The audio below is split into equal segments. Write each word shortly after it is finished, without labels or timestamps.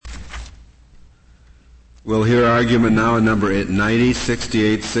We'll hear argument now in number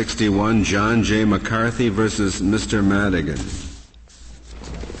 90-6861, John J. McCarthy versus Mr. Madigan.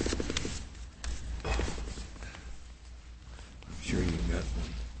 I'm sure you've got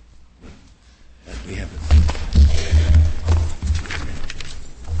one. We have it.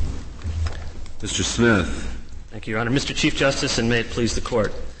 Mr. Smith. Thank you, Your Honor. Mr. Chief Justice, and may it please the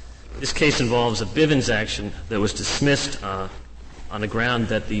Court. This case involves a Bivens action that was dismissed on the ground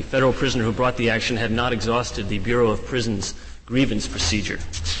that the federal prisoner who brought the action had not exhausted the Bureau of Prisons grievance procedure.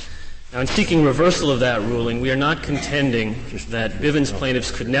 Now, in seeking reversal of that ruling, we are not contending that Bivens plaintiffs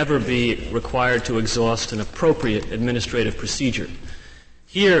could never be required to exhaust an appropriate administrative procedure.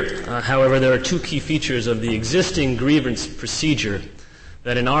 Here, however, there are two key features of the existing grievance procedure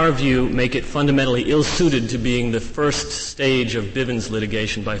that, in our view, make it fundamentally ill-suited to being the first stage of Bivens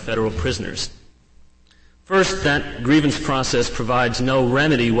litigation by federal prisoners. First, that grievance process provides no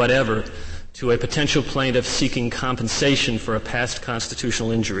remedy whatever to a potential plaintiff seeking compensation for a past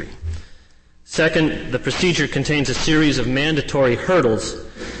constitutional injury. Second, the procedure contains a series of mandatory hurdles,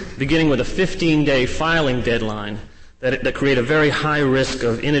 beginning with a 15-day filing deadline that create a very high risk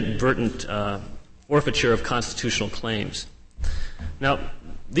of inadvertent forfeiture of constitutional claims. Now,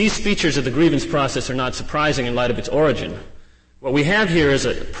 these features of the grievance process are not surprising in light of its origin. What we have here is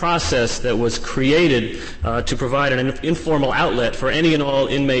a process that was created to provide an informal outlet for any and all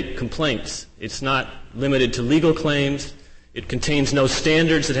inmate complaints. It's not limited to legal claims. It contains no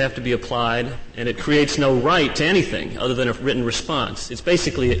standards that have to be applied, and it creates no right to anything other than a written response. It's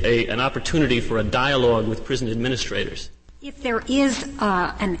basically an opportunity for a dialogue with prison administrators. If there is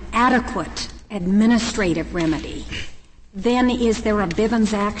an adequate administrative remedy, then is there a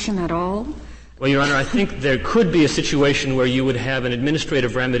Bivens action at all? Well, Your Honor, I think there could be a situation where you would have an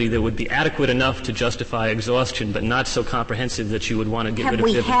administrative remedy that would be adequate enough to justify exhaustion, but not so comprehensive that you would want to get rid of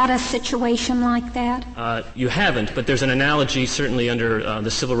Bivens. Have we had a situation like that? You haven't, but there's an analogy certainly under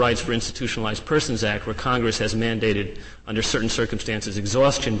the Civil Rights for Institutionalized Persons Act, where Congress has mandated, under certain circumstances,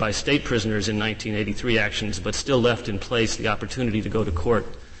 exhaustion by state prisoners in 1983 actions, but still left in place the opportunity to go to court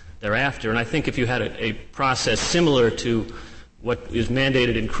thereafter. And I think if you had a process similar to what is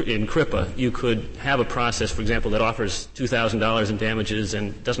mandated in CRIPA, you could have a process, for example, that offers $2,000 in damages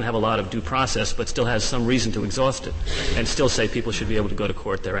and doesn't have a lot of due process, but still has some reason to exhaust it, and still say people should be able to go to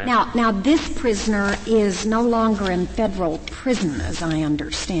court thereafter. Now this prisoner is no longer in federal prison, as I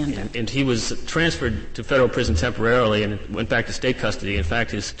understand it. And he was transferred to federal prison temporarily and went back to state custody. In fact,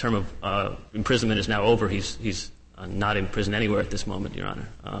 his term of imprisonment is now over. He's not in prison anywhere at this moment, Your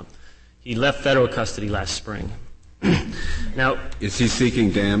Honor. He left federal custody last spring. Now, is he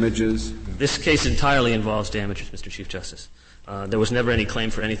seeking damages? This case entirely involves damages, Mr. Chief Justice. There was never any claim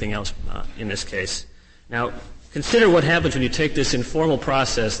for anything else in this case. Now, consider what happens when you take this informal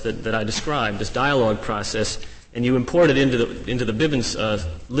process that I described, this dialogue process, and you import it into the Bivens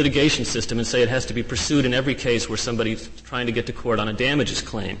litigation system and say it has to be pursued in every case where somebody's trying to get to court on a damages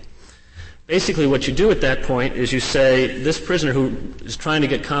claim. Basically, what you do at that point is you say this prisoner who is trying to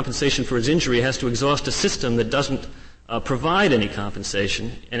get compensation for his injury has to exhaust a system that doesn't provide any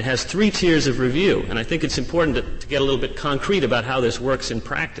compensation, and it has 3 tiers of review. And I think it's important to get a little bit concrete about how this works in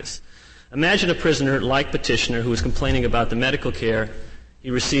practice. Imagine a prisoner like Petitioner who is complaining about the medical care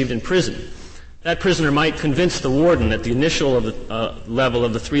he received in prison. That prisoner might convince the warden at the initial level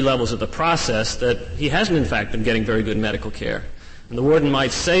of the 3 levels of the process that he hasn't, in fact, been getting very good medical care. And the warden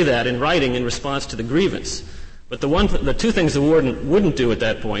might say that in writing in response to the grievance. But the 2 things the warden wouldn't do at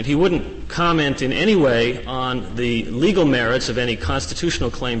that point, he wouldn't comment in any way on the legal merits of any constitutional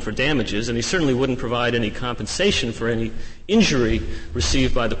claim for damages, and he certainly wouldn't provide any compensation for any injury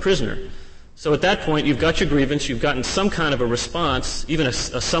received by the prisoner. So at that point, you've got your grievance, you've gotten some kind of a response, even a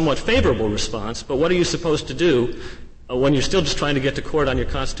somewhat favorable response, but what are you supposed to do when you're still just trying to get to court on your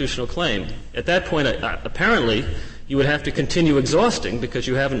constitutional claim? At that point, apparently, you would have to continue exhausting because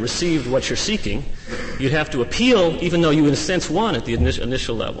you haven't received what you're seeking. You'd have to appeal, even though you, in a sense, won at the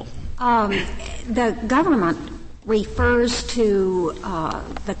initial level. The government refers to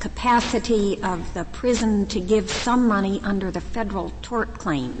the capacity of the prison to give some money under the Federal Tort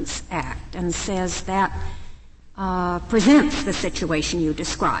Claims Act and says that presents the situation you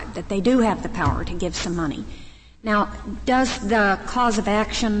described, that they do have the power to give some money. Now, does the cause of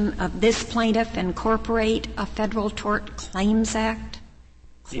action of this plaintiff incorporate a Federal Tort Claims Act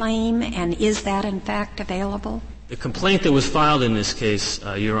claim, and is that, in fact, available? The complaint that was filed in this case,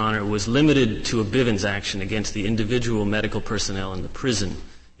 Your Honor, was limited to a Bivens action against the individual medical personnel in the prison.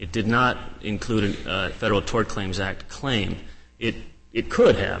 It did not include a Federal Tort Claims Act claim. It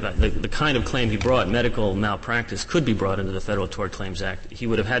could have. The kind of claim he brought, medical malpractice, could be brought into the Federal Tort Claims Act. He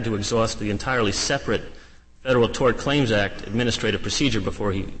would have had to exhaust the entirely separate Federal Tort Claims Act administrative procedure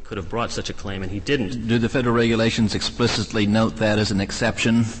before he could have brought such a claim, and he didn't. Do the federal regulations explicitly note that as an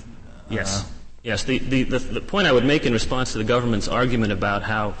exception? Yes. Yes. The point I would make in response to the government's argument about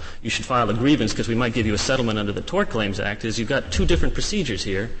how you should file a grievance because we might give you a settlement under the Tort Claims Act is you've got two different procedures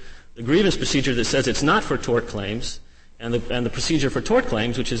here. The grievance procedure that says it's not for tort claims, and the procedure for tort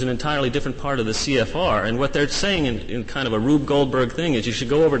claims, which is an entirely different part of the CFR. And what they're saying in kind of a Rube Goldberg thing is you should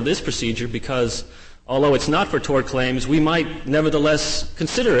go over to this procedure because although it's not for tort claims, we might nevertheless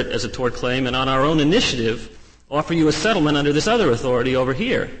consider it as a tort claim and on our own initiative offer you a settlement under this other authority over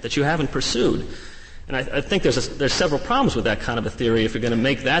here that you haven't pursued. And I think there's several problems with that kind of a theory if you're going to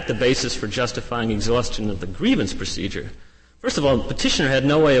make that the basis for justifying exhaustion of the grievance procedure. First of all, the petitioner had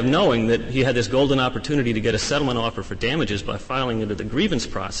no way of knowing that he had this golden opportunity to get a settlement offer for damages by filing into the grievance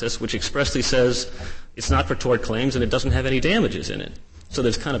process, which expressly says it's not for tort claims and it doesn't have any damages in it. So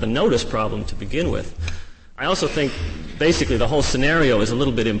there's kind of a notice problem to begin with. I also think basically the whole scenario is a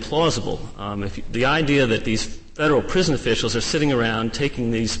little bit implausible. The idea that these federal prison officials are sitting around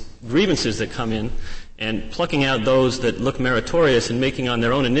taking these grievances that come in and plucking out those that look meritorious and making on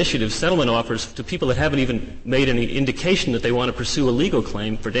their own initiative settlement offers to people that haven't even made any indication that they want to pursue a legal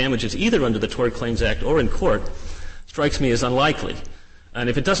claim for damages either under the Tort Claims Act or in court strikes me as unlikely. And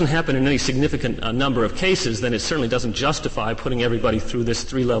if it doesn't happen in any significant number of cases, then it certainly doesn't justify putting everybody through this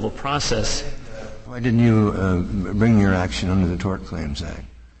three-level process. Why didn't you bring your action under the Tort Claims Act?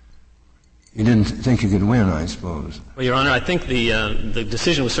 You didn't think you could win, I suppose. Well, Your Honor, I think the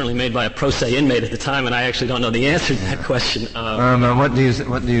decision was certainly made by a pro se inmate at the time, and I actually don't know the answer to that question.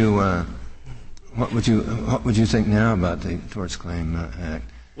 What would you think now about the Tort Claims Act?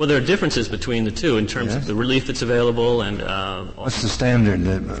 Well, there are differences between the two in terms of the relief that's available and. What's the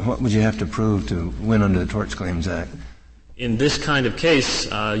standard? What would you have to prove to win under the Tort Claims Act? In this kind of case,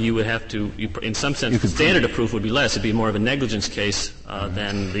 you would have to, in some sense, the standard of proof would be less. It'd be more of a negligence case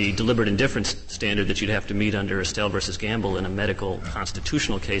than the deliberate indifference standard that you'd have to meet under Estelle versus Gamble in a medical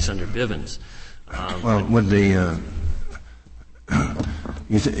constitutional case under Bivens. Would the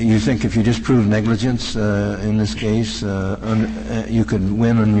you think if you just prove negligence in this case, you could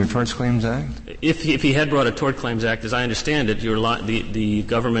win on your Tort Claims Act? If he had brought a Tort Claims Act, as I understand it, the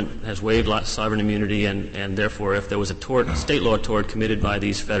government has waived sovereign immunity, and therefore, if there was a state law tort committed by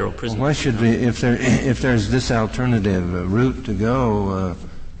these federal prisoners, why should we? If there's this alternative route to go,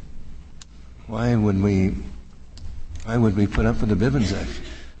 why would we put up with the Bivens Act?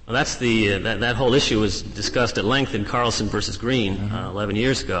 Well, that's that whole issue was discussed at length in Carlson versus Green 11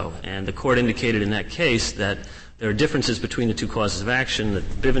 years ago, and the court indicated in that case that there are differences between the two causes of action, that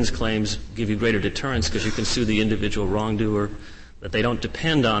Bivens claims give you greater deterrence because you can sue the individual wrongdoer, that they don't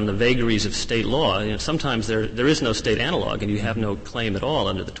depend on the vagaries of state law. Sometimes there is no state analog and you have no claim at all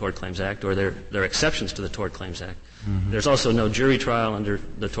under the Tort Claims Act, or there are exceptions to the Tort Claims Act. Mm-hmm. There's also no jury trial under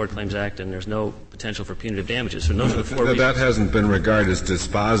the Tort Claims Act, and there's no potential for punitive damages. So that hasn't been regarded as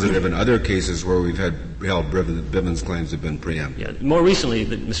dispositive in other cases where we've held Bivens claims have been preempted. Yeah, more recently,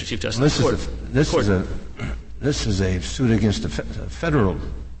 Mr. Chief Justice, This is a suit against the federal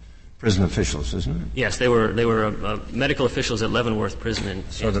prison officials, isn't it? Yes, they were medical officials at Leavenworth Prison.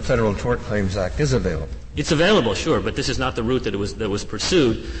 So the Federal Tort Claims Act is available. It's available, sure, but this is not the route that was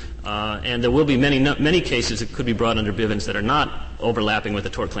pursued, and there will be many cases that could be brought under Bivens that are not overlapping with the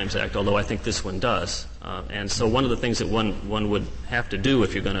Tort Claims Act, although I think this one does. And so one of the things that one would have to do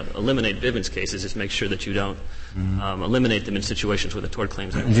if you're going to eliminate Bivens cases is make sure that you don't eliminate them in situations where the Tort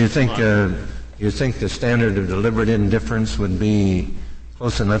Claims Act. Do you think the standard of deliberate indifference would be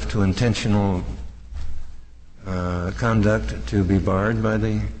close enough to intentional conduct to be barred by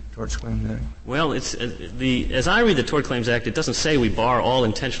the Tort Claims Act? Well, as I read the Tort Claims Act, it doesn't say we bar all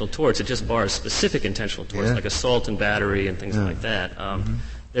intentional torts. It just bars specific intentional torts, like assault and battery and things like that.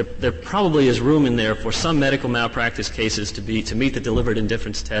 There probably is room in there for some medical malpractice cases to meet the deliberate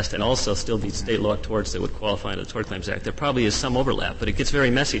indifference test and also still be state law torts that would qualify under the Tort Claims Act. There probably is some overlap, but it gets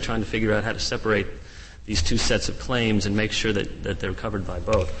very messy trying to figure out how to separate these two sets of claims and make sure that they're covered by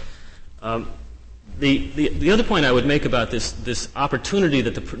both. The other point I would make about this opportunity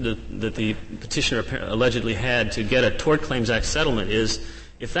that the petitioner allegedly had to get a Tort Claims Act settlement is,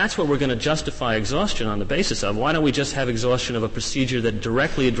 if that's what we're going to justify exhaustion on the basis of, why don't we just have exhaustion of a procedure that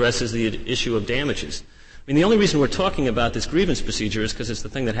directly addresses the issue of damages? I mean, the only reason we're talking about this grievance procedure is because it's the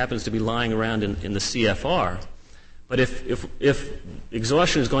thing that happens to be lying around in the CFR. But if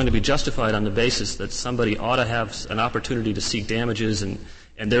exhaustion is going to be justified on the basis that somebody ought to have an opportunity to seek damages and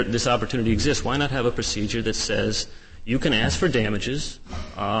this opportunity exists, why not have a procedure that says you can ask for damages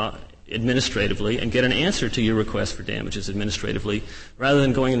administratively and get an answer to your request for damages administratively, rather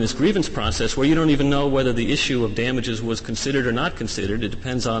than going in this grievance process where you don't even know whether the issue of damages was considered or not considered. It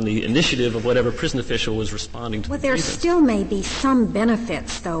depends on the initiative of whatever prison official was responding to the grievance. There still may be some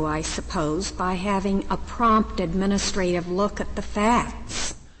benefits, though, I suppose, by having a prompt administrative look at the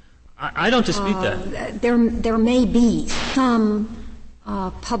facts. I don't dispute that. There may be some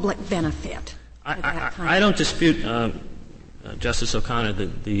public benefit. I don't dispute, Justice O'Connor,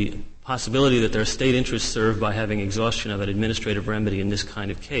 the possibility that there are state interests served by having exhaustion of an administrative remedy in this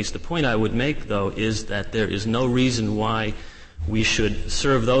kind of case. The point I would make, though, is that there is no reason why we should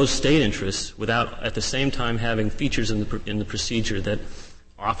serve those state interests without at the same time having features in the procedure that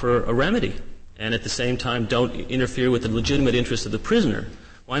offer a remedy and at the same time don't interfere with the legitimate interests of the prisoner.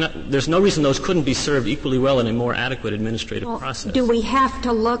 Why not? There's no reason those couldn't be served equally well in a more adequate administrative process. Do we have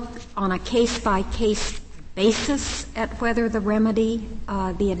to look on a case-by-case basis at whether the remedy,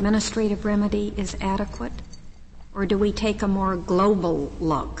 the administrative remedy, is adequate? Or do we take a more global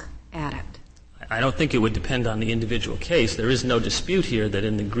look at it? I don't think it would depend on the individual case. There is no dispute here that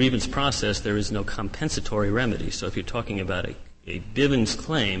in the grievance process there is no compensatory remedy. So if you're talking about a Bivens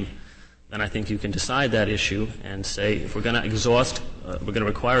claim, then I think you can decide that issue and say if we're going to exhaust, we're going to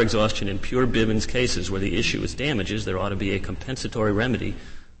require exhaustion in pure Bivens cases where the issue is damages, there ought to be a compensatory remedy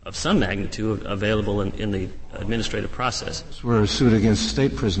of some magnitude available in the administrative process. This were a suit against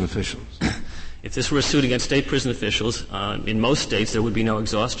state prison officials. If this were a suit against state prison officials, in most states there would be no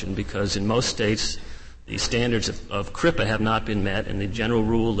exhaustion because in most states the standards of CRIPA have not been met and the general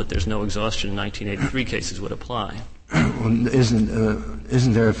rule that there's no exhaustion in 1983 cases would apply. Well,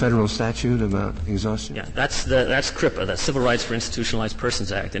 isn't there a federal statute about exhaustion? Yeah, that's CRIPA, that's Civil Rights for Institutionalized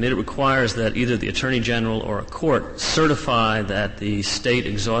Persons Act, and it requires that either the Attorney General or a court certify that the state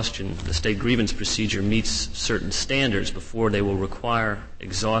exhaustion, the state grievance procedure meets certain standards before they will require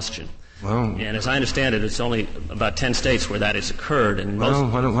exhaustion. Well, and as I understand it, it's only about 10 states where that has occurred. And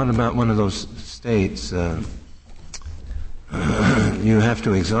what about one of those states? You have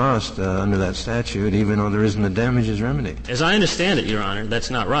to exhaust under that statute, even though there isn't a damages remedy. As I understand it, Your Honor, that's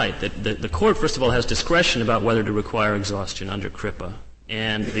not right. The court, first of all, has discretion about whether to require exhaustion under CRIPA.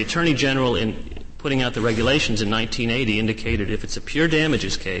 And the Attorney General, in putting out the regulations in 1980, indicated if it's a pure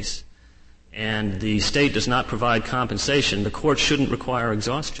damages case and the state does not provide compensation, the court shouldn't require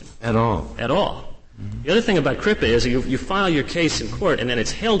exhaustion. At all? At all. The other thing about CRIPA is you file your case in court and then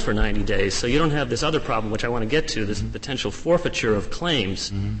it's held for 90 days, so you don't have this other problem, which I want to get to, this potential forfeiture of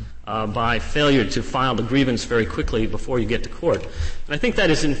claims by failure to file the grievance very quickly before you get to court. And I think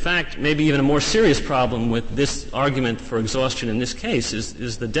that is, in fact, maybe even a more serious problem with this argument for exhaustion in this case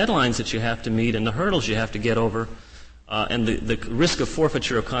is the deadlines that you have to meet and the hurdles you have to get over and the risk of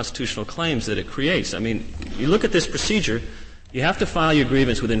forfeiture of constitutional claims that it creates. I mean, you look at this procedure, you have to file your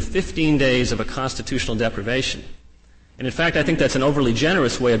grievance within 15 days of a constitutional deprivation. And in fact, I think that's an overly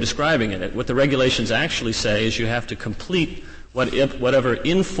generous way of describing it. What the regulations actually say is you have to complete whatever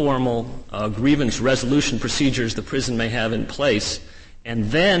informal grievance resolution procedures the prison may have in place, and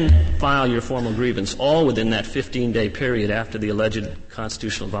then file your formal grievance, all within that 15-day period after the alleged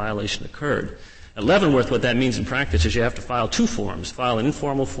constitutional violation occurred. At Leavenworth, what that means in practice is you have to file two forms. File an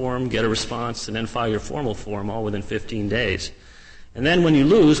informal form, get a response, and then file your formal form, all within 15 days. And then when you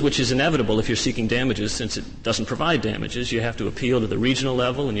lose, which is inevitable if you're seeking damages since it doesn't provide damages, you have to appeal to the regional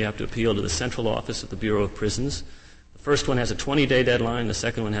level and you have to appeal to the central office of the Bureau of Prisons. The first one has a 20-day deadline. The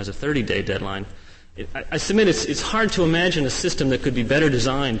second one has a 30-day deadline. I submit it's hard to imagine a system that could be better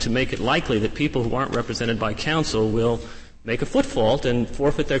designed to make it likely that people who aren't represented by counsel will make a foot fault and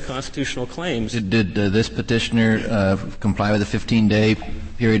forfeit their constitutional claims. Did this petitioner comply with the 15-day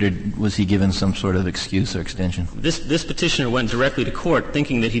period, or was he given some sort of excuse or extension? This petitioner went directly to court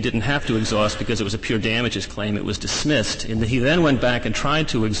thinking that he didn't have to exhaust because it was a pure damages claim. It was dismissed. And he then went back and tried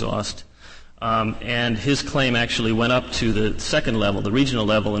to exhaust, and his claim actually went up to the second level, the regional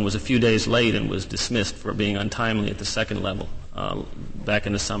level, and was a few days late and was dismissed for being untimely at the second level back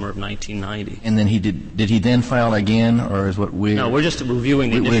in the summer of 1990. And then did he then file again, or is what we? No, we're just reviewing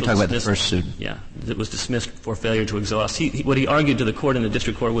the initial We're talking about the dismissal. first suit. Yeah, it was dismissed for failure to exhaust. What he argued to the court in the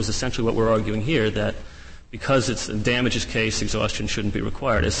district court was essentially what we're arguing here, that because it's a damages case, exhaustion shouldn't be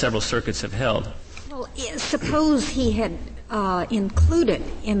required, as several circuits have held. Well, suppose he had included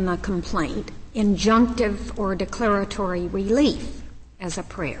in the complaint injunctive or declaratory relief as a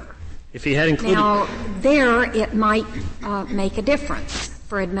prayer. If he had included... Now, there it might make a difference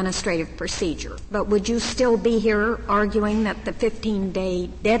for administrative procedure. But would you still be here arguing that the 15-day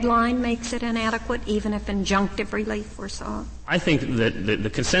deadline makes it inadequate, even if injunctive relief were sought? I think that the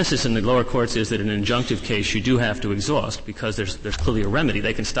consensus in the lower courts is that in an injunctive case you do have to exhaust because there's clearly a remedy.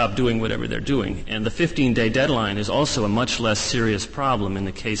 They can stop doing whatever they're doing. And the 15-day deadline is also a much less serious problem in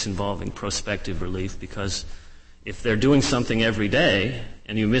the case involving prospective relief because if they're doing something every day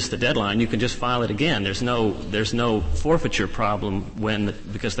and you miss the deadline, you can just file it again. There's no forfeiture problem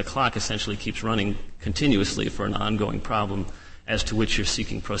because the clock essentially keeps running continuously for an ongoing problem as to which you're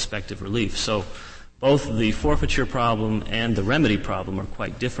seeking prospective relief. So both the forfeiture problem and the remedy problem are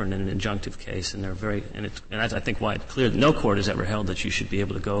quite different in an injunctive case, and that's I think why it's clear that no court has ever held that you should be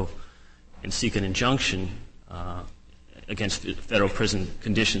able to go and seek an injunction against federal prison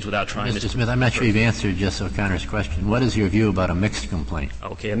conditions without trying Mr. Smith, I'm not sure you've answered Justice O'Connor's question. What is your view about a mixed complaint?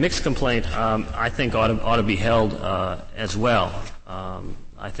 Okay, a mixed complaint I think ought to be held as well.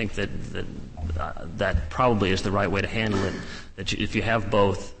 I think that probably is the right way to handle it. That if you have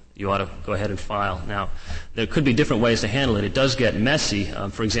both, you ought to go ahead and file. Now, there could be different ways to handle it. It does get messy.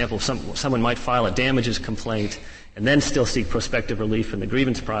 For example, someone might file a damages complaint and then still seek prospective relief in the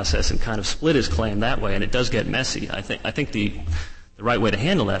grievance process and kind of split his claim that way, and it does get messy. I think the right way to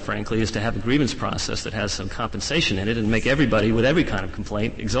handle that, frankly, is to have a grievance process that has some compensation in it and make everybody with every kind of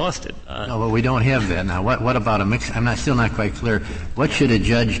complaint exhausted. No, well, we don't have that. Now, what about a mixed? I'm still not quite clear. What should a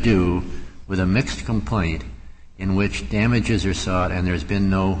judge do with a mixed complaint in which damages are sought and there's been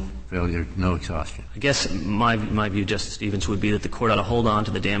no failure, no exhaustion? I guess my view, Justice Stevens, would be that the court ought to hold on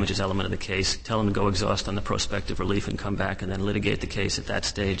to the damages element of the case, tell them to go exhaust on the prospective relief and come back and then litigate the case at that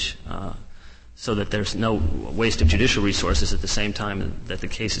stage so that there's no waste of judicial resources at the same time that the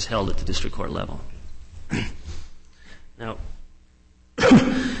case is held at the district court level. Now,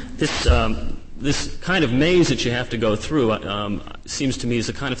 this kind of maze that you have to go through seems to me is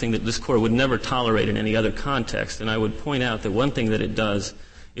the kind of thing that this court would never tolerate in any other context. And I would point out that one thing that it does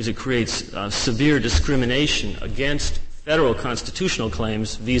is it creates severe discrimination against federal constitutional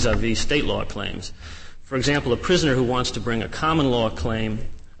claims vis-a-vis state law claims. For example, a prisoner who wants to bring a common law claim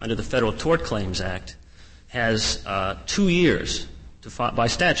under the Federal Tort Claims Act has 2 years by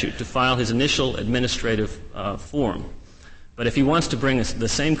statute to file his initial administrative form. But if he wants to bring the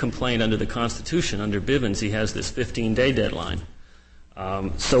same complaint under the Constitution, under Bivens, he has this 15-day deadline.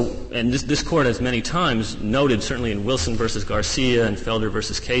 And this court has many times noted, certainly in Wilson versus Garcia and Felder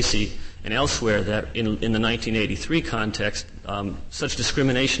versus Casey and elsewhere, that in the 1983 context, such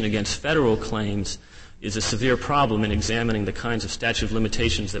discrimination against federal claims is a severe problem in examining the kinds of statute of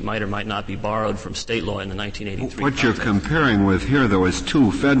limitations that might or might not be borrowed from state law in the 1983 What you're comparing with here, though, is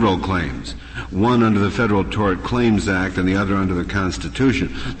two federal claims, one under the Federal Tort Claims Act and the other under the Constitution.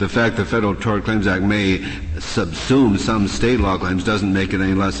 The fact the Federal Tort Claims Act may subsume some state law claims doesn't make it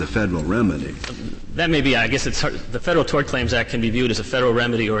any less a federal remedy. That may be. I guess it's hard. The Federal Tort Claims Act can be viewed as a federal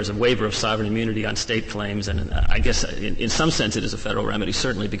remedy or as a waiver of sovereign immunity on state claims, and I guess in some sense it is a federal remedy,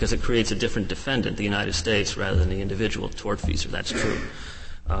 certainly, because it creates a different defendant, the United States, rather than the individual tortfeasor. That's true.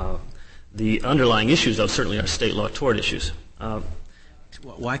 The underlying issues, though, certainly are state law tort issues.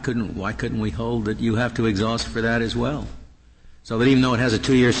 Why couldn't we hold that you have to exhaust for that as well? So that even though it has a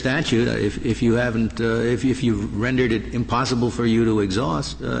 2-year statute, if you haven't, if you've rendered it impossible for you to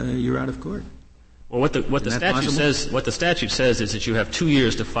exhaust, you're out of court. Well, what the statute says is that you have 2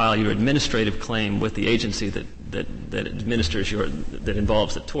 years to file your administrative claim with the agency that administers that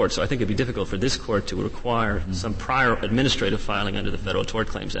involves the tort. So I think it'd be difficult for this court to require some prior administrative filing under the Federal Tort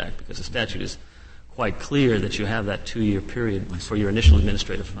Claims Act, because the statute is quite clear that you have that 2-year period for your initial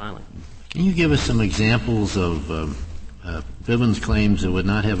administrative filing. Can you give us some examples of Bivens claims that would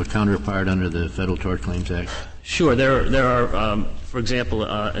not have a counterpart under the Federal Tort Claims Act? Sure. There are, for example,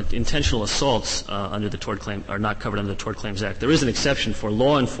 intentional assaults under the tort claim are not covered under the Tort Claims Act. There is an exception for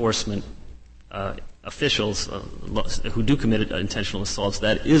law enforcement officials who do commit intentional assaults.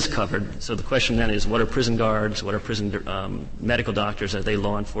 That is covered. So the question then is, what are prison guards? What are prison medical doctors? Are they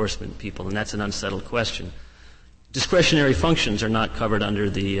law enforcement people? And that's an unsettled question. Discretionary functions are not covered under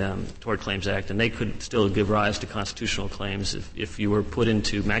the Tort Claims Act, and they could still give rise to constitutional claims if you were put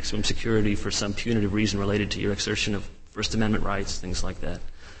into maximum security for some punitive reason related to your exertion of First Amendment rights, things like that.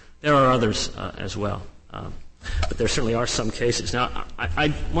 There are others as well, but there certainly are some cases. Now,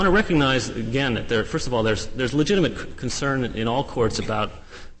 I want to recognize again that first of all, there's legitimate concern in all courts about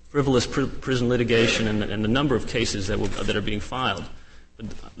frivolous prison litigation and the number of cases that are being filed.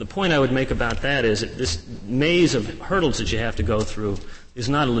 The point I would make about that is that this maze of hurdles that you have to go through is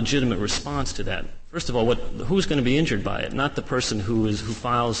not a legitimate response to that. First of all, who's going to be injured by it? Not the person who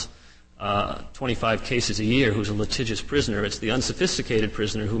files 25 cases a year who's a litigious prisoner. It's the unsophisticated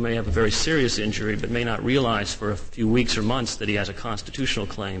prisoner who may have a very serious injury but may not realize for a few weeks or months that he has a constitutional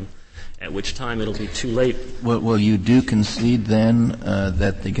claim, at which time it'll be too late. Well, you do concede then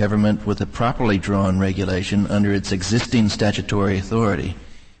that the government, with a properly drawn regulation under its existing statutory authority,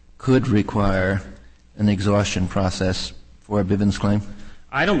 could require an exhaustion process for a Bivens claim?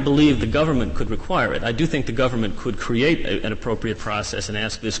 I don't believe the government could require it. I do think the government could create an appropriate process and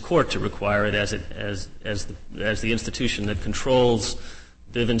ask this court to require it as the institution that controls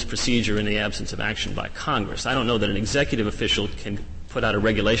Bivens procedure in the absence of action by Congress. I don't know that an executive official can put out a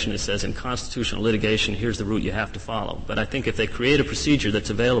regulation that says in constitutional litigation, here's the route you have to follow. But I think if they create a procedure that's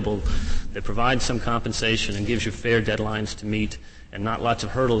available, that provides some compensation and gives you fair deadlines to meet and not lots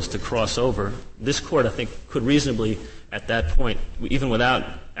of hurdles to cross over, this court, I think, could reasonably, at that point, even without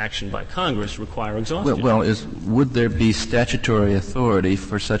action by Congress, require exhaustion. Would there be statutory authority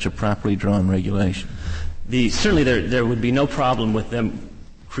for such a properly drawn regulation? Certainly there would be no problem with them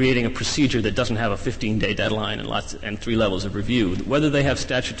creating a procedure that doesn't have a 15-day deadline and 3 levels of review. Whether they have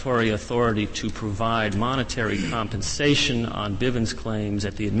statutory authority to provide monetary compensation on Bivens claims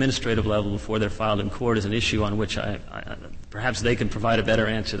at the administrative level before they're filed in court is an issue on which perhaps they can provide a better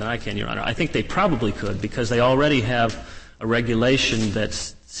answer than I can, Your Honor. I think they probably could because they already have a regulation that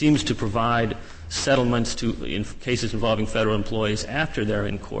seems to provide settlements in cases involving federal employees after they're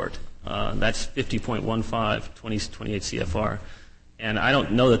in court. That's 50.15, 28 CFR. And I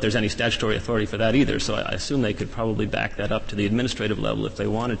don't know that there's any statutory authority for that either, so I assume they could probably back that up to the administrative level if they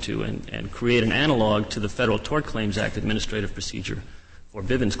wanted to and create an analog to the Federal Tort Claims Act administrative procedure for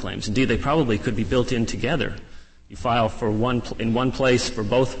Bivens claims. Indeed, they probably could be built in together. You file in one place for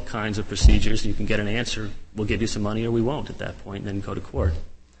both kinds of procedures, you can get an answer, we'll give you some money or we won't at that point, and then go to court.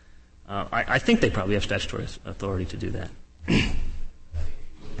 I think they probably have statutory authority to do that.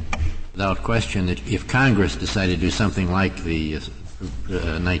 Without question, that if Congress decided to do something like the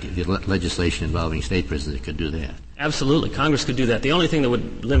legislation involving state prisons, it could do that. Absolutely. Congress could do that. The only thing that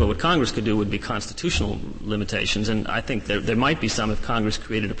would limit what Congress could do would be constitutional limitations, and I think there might be some if Congress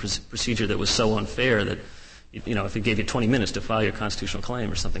created a procedure that was so unfair that, if it gave you 20 minutes to file your constitutional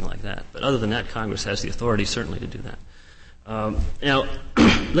claim or something like that. But other than that, Congress has the authority certainly to do that. Now,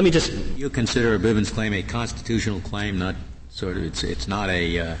 let me just... You consider a Bivens claim a constitutional claim, not sort of, it's not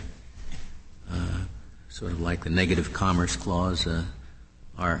a sort of like the negative commerce clause,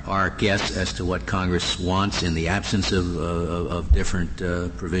 our guess as to what Congress wants in the absence of different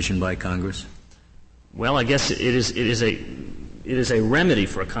provision by Congress? Well, I guess it is a remedy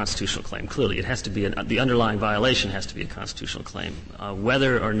for a constitutional claim. Clearly, it has to be the underlying violation has to be a constitutional claim.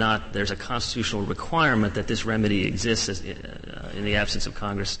 Whether or not there's a constitutional requirement that this remedy exists in the absence of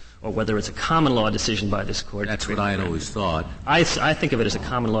Congress, or whether it's a common law decision by this court. That's what I had always thought. I think of it as a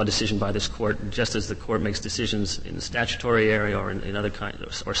common law decision by this court, just as the court makes decisions in the statutory area or in other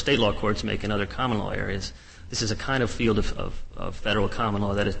or state law courts make in other common law areas. This is a kind of field of federal common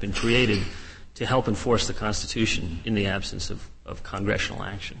law that has been created to help enforce the Constitution in the absence of congressional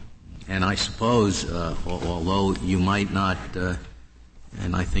action. And I suppose, although you might not,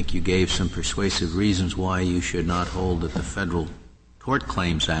 and I think you gave some persuasive reasons why you should not hold that the Federal Tort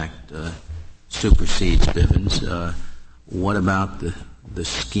Claims Act supersedes Bivens, what about the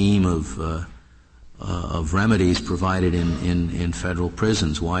scheme of remedies provided in federal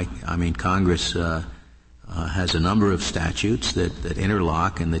prisons? Why? I mean, Congress has a number of statutes that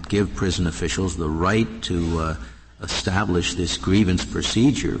interlock and that give prison officials the right to establish this grievance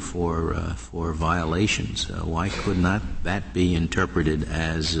procedure for violations. Why could not that be interpreted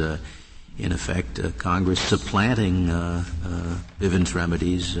as, in effect, Congress supplanting Bivens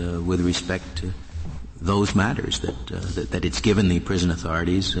remedies with respect to those matters that it's given the prison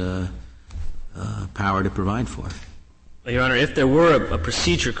authorities power to provide for? Well, Your Honor, if there were a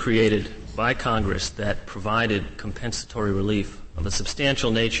procedure created by Congress that provided compensatory relief of a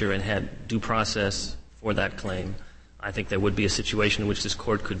substantial nature and had due process for that claim, I think there would be a situation in which this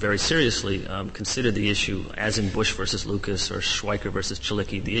court could very seriously consider the issue, as in Bush versus Lucas or Schweiker versus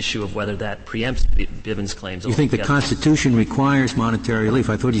Chalicki, the issue of whether that preempts Bivens claims. You think the Constitution requires monetary relief?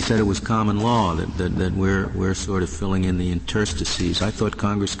 I thought you said it was common law, that we're sort of filling in the interstices. I thought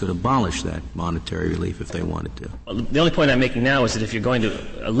Congress could abolish that monetary relief if they wanted to. Well, the only point I'm making now is that if you're going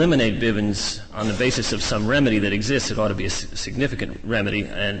to eliminate Bivens on the basis of some remedy that exists, it ought to be a significant remedy,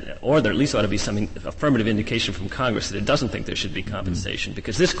 or there at least ought to be some affirmative indication from Congress that it doesn't think there should be compensation,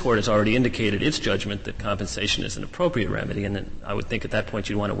 because this court has already indicated its judgment that compensation is an appropriate remedy, and that I would think at that point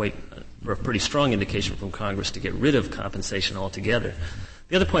you'd want to wait for a pretty strong indication from Congress to get rid of compensation altogether.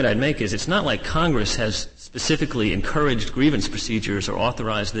 The other point I'd make is it's not like Congress has specifically encouraged grievance procedures or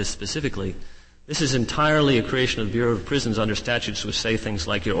authorized this specifically. This is entirely a creation of the Bureau of Prisons under statutes which say things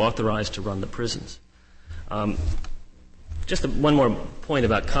like you're authorized to run the prisons. Just one more point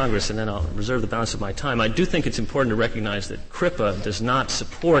about Congress, and then I'll reserve the balance of my time. I do think it's important to recognize that CRIPA does not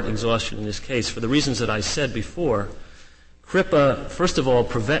support exhaustion in this case for the reasons that I said before. CRIPA, first of all,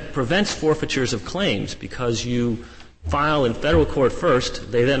 prevents forfeitures of claims because you file in federal court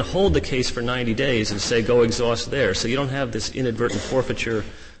first. They then hold the case for 90 days and say go exhaust there. So you don't have this inadvertent forfeiture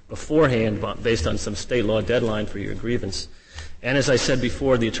beforehand based on some state law deadline for your grievance. And as I said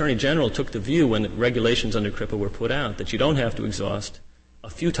before, the Attorney General took the view when the regulations under CRIPA were put out that you don't have to exhaust a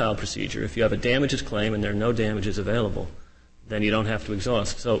futile procedure. If you have a damages claim and there are no damages available, then you don't have to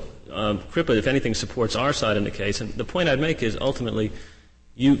exhaust. So CRIPA, if anything, supports our side in the case. And the point I'd make is ultimately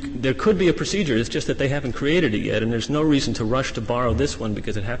there could be a procedure. It's just that they haven't created it yet, and there's no reason to rush to borrow this one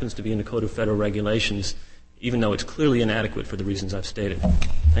because it happens to be in the Code of Federal Regulations, even though it's clearly inadequate for the reasons I've stated.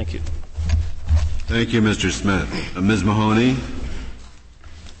 Thank you. Thank you, Mr. Smith. Ms. Mahoney.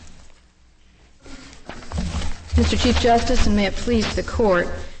 Mr. Chief Justice, and may it please the Court,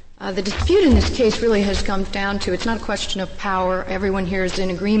 the dispute in this case really has come down to it's not a question of power. Everyone here is in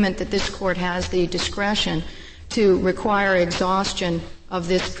agreement that this Court has the discretion to require exhaustion of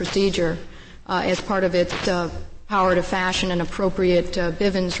this procedure as part of its power to fashion an appropriate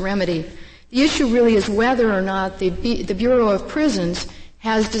Bivens remedy. The issue really is whether or not the Bureau of Prisons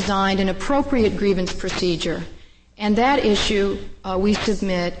has designed an appropriate grievance procedure. And that issue, we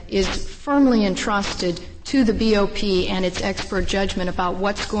submit, is firmly entrusted to the BOP and its expert judgment about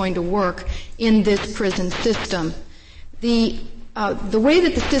what's going to work in this prison system. The way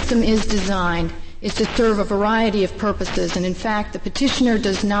that the system is designed is to serve a variety of purposes, and in fact, the petitioner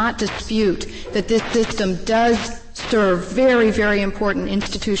does not dispute that this system does serve very, very important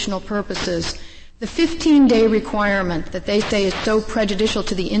institutional purposes. The 15-day requirement that they say is so prejudicial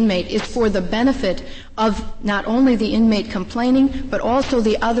to the inmate is for the benefit of not only the inmate complaining, but also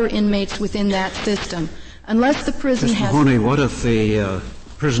the other inmates within that system. Unless the prison Mr. has... Mahoney, what if the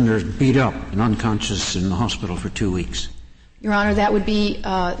prisoner's beat up and unconscious in the hospital for 2 weeks? Your Honor, that would be,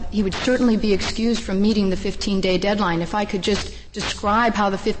 he would certainly be excused from meeting the 15-day deadline. If I could just describe how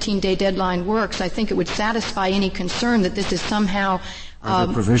the 15-day deadline works, I think it would satisfy any concern that this is somehow... Are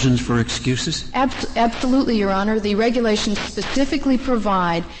there provisions for excuses? Absolutely, Your Honor. The regulations specifically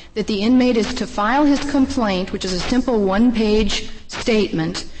provide that the inmate is to file his complaint, which is a simple one-page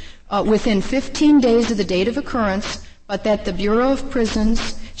statement, within 15 days of the date of occurrence, but that the Bureau of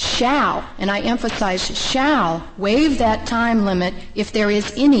Prisons shall, and I emphasize shall, waive that time limit if there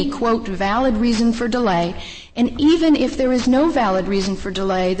is any, quote, valid reason for delay. And even if there is no valid reason for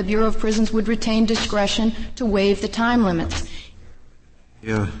delay, the Bureau of Prisons would retain discretion to waive the time limits.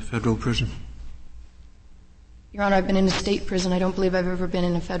 Yeah, federal prison? Your Honor, I've been in a state prison. I don't believe I've ever been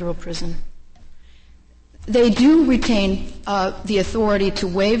in a federal prison. They do retain the authority to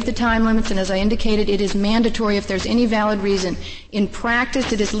waive the time limits, and as I indicated, it is mandatory if there's any valid reason. In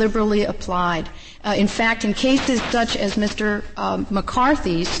practice, it is liberally applied. In fact, in cases such as Mr.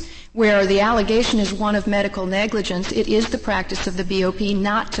 McCarthy's, where the allegation is one of medical negligence, it is the practice of the BOP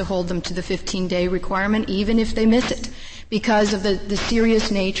not to hold them to the 15-day requirement, even if they miss it, because of the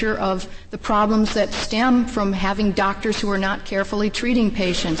serious nature of the problems that stem from having doctors who are not carefully treating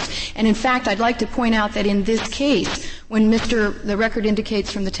patients. And in fact, I'd like to point out that in this case, when the record indicates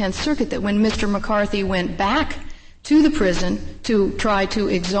from the 10th Circuit that when Mr. McCarthy went back to the prison to try to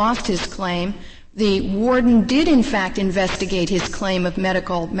exhaust his claim, the warden did in fact investigate his claim of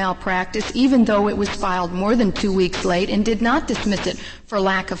medical malpractice, even though it was filed more than 2 weeks late, and did not dismiss it for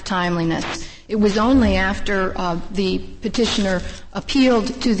lack of timeliness. It was only after the petitioner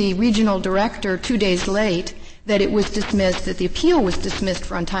appealed to the regional director 2 days late that it was dismissed, that the appeal was dismissed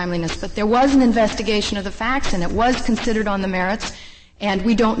for untimeliness. But there was an investigation of the facts, and it was considered on the merits, and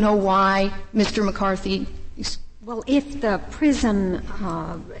we don't know why Mr. McCarthy... Well, if the prison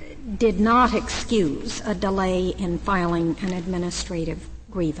did not excuse a delay in filing an administrative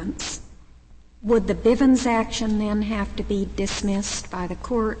grievance, would the Bivens action then have to be dismissed by the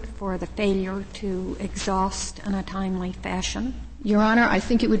court for the failure to exhaust in a timely fashion? Your Honor, I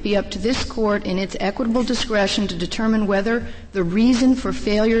think it would be up to this Court in its equitable discretion to determine whether the reason for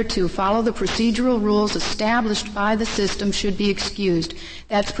failure to follow the procedural rules established by the system should be excused.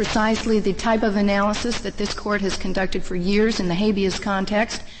 That's precisely the type of analysis that this Court has conducted for years in the habeas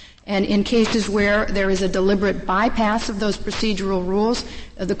context. And in cases where there is a deliberate bypass of those procedural rules,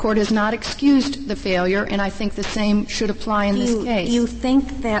 the Court has not excused the failure, and I think the same should apply in this case. Do you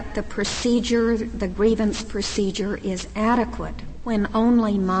think that the procedure, the grievance procedure, is adequate when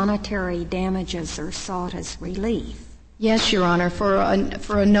only monetary damages are sought as relief? Yes, Your Honor, for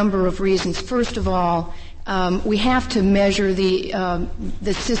a number of reasons. First of all, we have to measure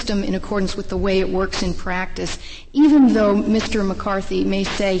the system in accordance with the way it works in practice. Even though Mr. McCarthy may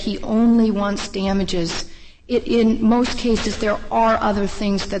say he only wants damages, in most cases there are other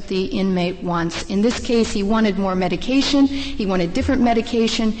things that the inmate wants. In this case, he wanted more medication, he wanted different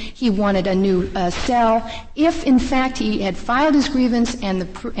medication, he wanted a new cell. If, in fact, he had filed his grievance and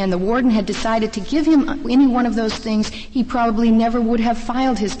the warden had decided to give him any one of those things, he probably never would have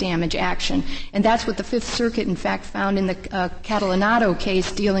filed his damage action. And that's what the Fifth Circuit, in fact, found in the Catalanato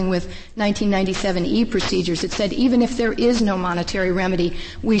case dealing with 1997 procedures. It said even if there is no monetary remedy,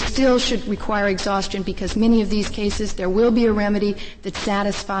 we still should require exhaustion because many of these cases there will be a remedy that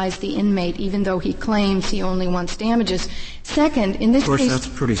satisfies the inmate even though he claims he only wants damages. Second, in this case... Of course, that's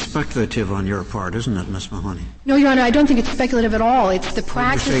pretty speculative on your part, isn't it, Ms. Mahoney? No, Your Honor, I don't think it's speculative at all. It's the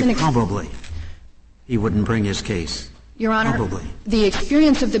practice... You say probably he wouldn't bring his case. Your Honor, probably. The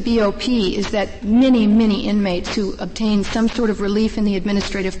experience of the BOP is that many, many inmates who obtain some sort of relief in the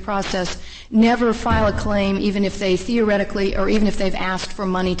administrative process never file a claim even if they theoretically or even if they've asked for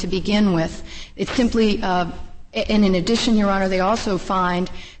money to begin with. It's simply and in addition, Your Honor, they also find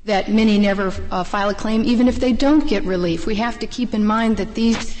that many never file a claim even if they don't get relief. We have to keep in mind that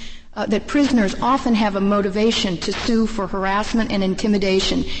that prisoners often have a motivation to sue for harassment and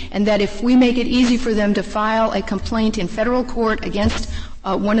intimidation, and that if we make it easy for them to file a complaint in federal court against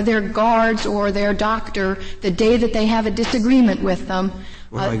one of their guards or their doctor the day that they have a disagreement with them.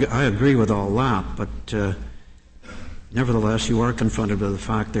 Well, I agree with all that, but nevertheless, you are confronted with the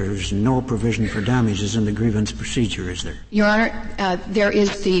fact there's no provision for damages in the grievance procedure, is there? Your Honor, there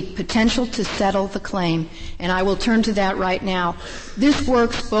is the potential to settle the claim, and I will turn to that right now. This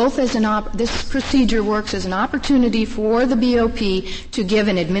works both as this procedure works as an opportunity for the BOP to give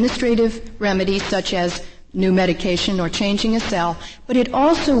an administrative remedy such as new medication or changing a cell, but it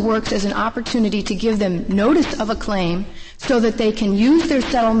also works as an opportunity to give them notice of a claim so that they can use their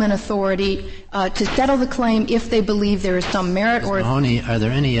settlement authority to settle the claim if they believe there is some merit. Ms. Mahoney, are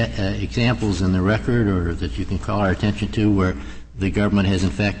there any examples in the record or that you can call our attention to where the government has in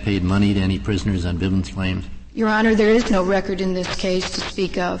fact paid money to any prisoners on Bivens claims? Your Honor, there is no record in this case to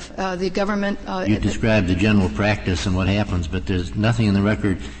speak of. The government... you described the general practice and what happens, but there's nothing in the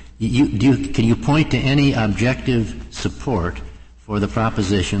record. Can you point to any objective support for the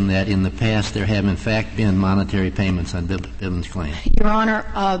proposition that in the past there have in fact been monetary payments on Bivens claims? Your Honor,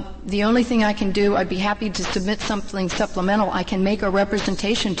 the only thing I can do, I'd be happy to submit something supplemental. I can make a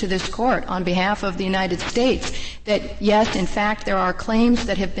representation to this Court on behalf of the United States that, yes, in fact, there are claims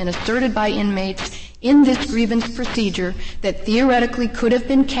that have been asserted by inmates in this grievance procedure that theoretically could have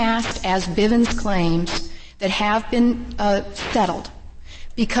been cast as Bivens claims that have been settled.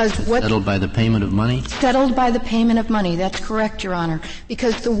 Because settled by the payment of money? Settled by the payment of money. That's correct, Your Honor.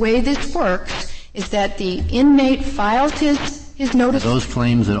 Because the way this works is that the inmate files his notice. Are those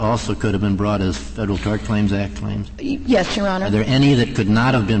claims that also could have been brought as Federal Tort Claims Act claims? Yes, Your Honor. Are there any that could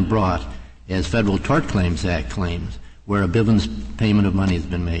not have been brought as Federal Tort Claims Act claims where a Bivens payment of money has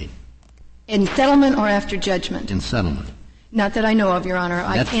been made? In settlement or after judgment? In settlement. Not that I know of, Your Honor.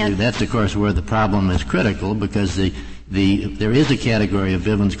 That's, of course, where the problem is critical because there is a category of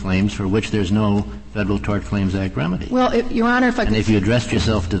Bivens claims for which there's no Federal Tort Claims Act remedy. Well, Your Honor, if you addressed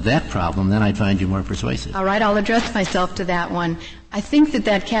yourself to that problem, then I'd find you more persuasive. All right, I'll address myself to that one. I think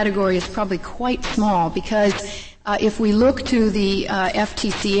that category is probably quite small because if we look to the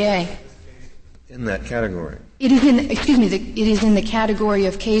FTCA... In that category. It is in the category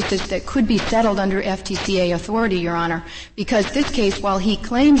of cases that could be settled under FTCA authority, Your Honor, because this case, while he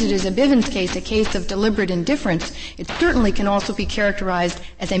claims it is a Bivens case, a case of deliberate indifference, it certainly can also be characterized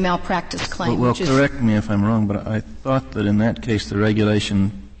as a malpractice claim. Well, correct me if I'm wrong, but I thought that in that case the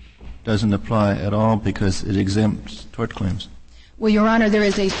regulation doesn't apply at all because it exempts tort claims. Well, Your Honor, there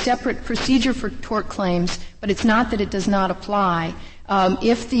is a separate procedure for tort claims, but it's not that it does not apply.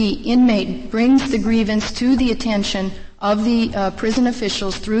 If the inmate brings the grievance to the attention of the prison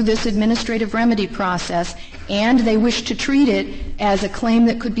officials through this administrative remedy process and they wish to treat it as a claim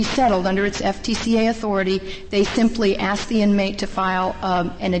that could be settled under its FTCA authority, they simply ask the inmate to file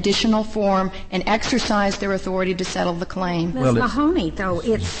an additional form and exercise their authority to settle the claim. Ms. Mahoney, though,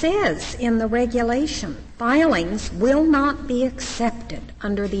 it says in the regulation, filings will not be accepted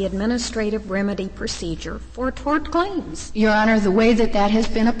under the administrative remedy procedure for tort claims. Your Honor, the way that has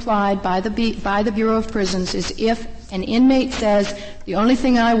been applied by the Bureau of Prisons is if an inmate says, the only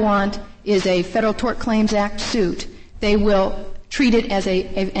thing I want is a Federal Tort Claims Act suit, they will treat it as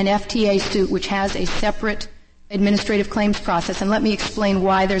an FTA suit which has a separate administrative claims process, and let me explain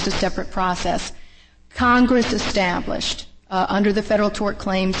why there's a separate process. Congress established under the Federal Tort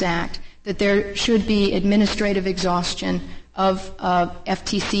Claims Act that there should be administrative exhaustion of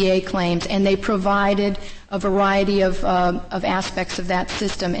FTCA claims, and they provided a variety of aspects of that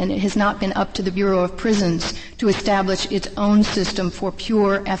system, and it has not been up to the Bureau of Prisons to establish its own system for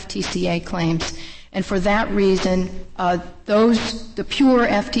pure FTCA claims. And for that reason, the pure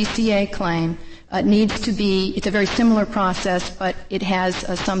FTCA claim needs to be, it's a very similar process, but it has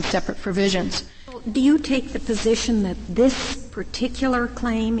some separate provisions. Do you take the position that this particular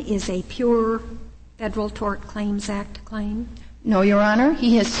claim is a pure Federal Tort Claims Act claim? No, Your Honor.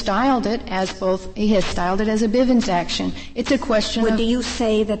 He has styled it as both. He has styled it as a Bivens action. It's a question do you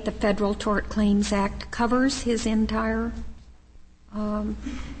say that the Federal Tort Claims Act covers his entire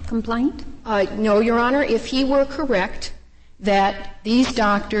complaint? No, Your Honor. If he were correct that these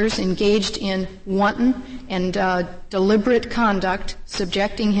doctors engaged in wanton and deliberate conduct,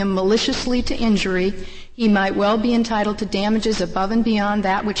 subjecting him maliciously to injury, he might well be entitled to damages above and beyond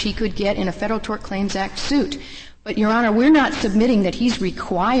that which he could get in a Federal Tort Claims Act suit. But, Your Honor, we're not submitting that he's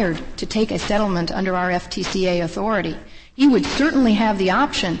required to take a settlement under our FTCA authority. He would certainly have the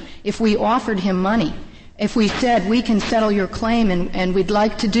option if we offered him money. If we said, we can settle your claim and we'd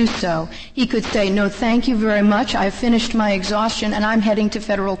like to do so, he could say, no, thank you very much. I've finished my exhaustion and I'm heading to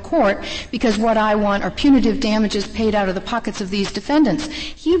federal court because what I want are punitive damages paid out of the pockets of these defendants.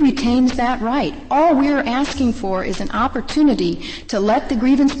 He retains that right. All we're asking for is an opportunity to let the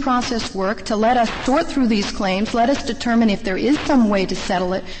grievance process work, to let us sort through these claims, let us determine if there is some way to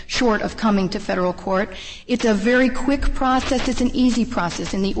settle it short of coming to federal court. It's a very quick process. It's an easy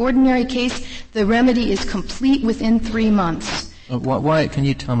process. In the ordinary case, the remedy is complete within 3 months. Why, can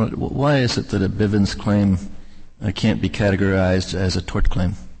you tell me, why is it that a Bivens claim can't be categorized as a tort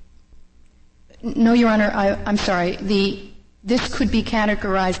claim? No, Your Honor, I'm sorry. This could be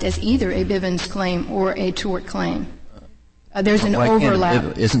categorized as either a Bivens claim or a tort claim. There's an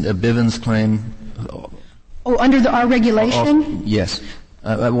overlap. Isn't a Bivens claim? Under our regulation? Yes.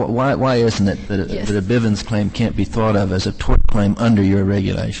 Why isn't it that a Bivens claim can't be thought of as a tort claim under your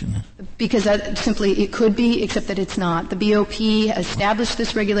regulation? Because it could be, except that it's not. The BOP established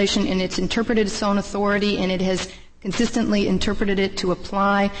this regulation and it's interpreted its own authority, and it has consistently interpreted it to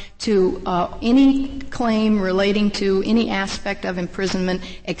apply to any claim relating to any aspect of imprisonment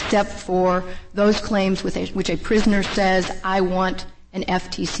except for those claims which a prisoner says, I want an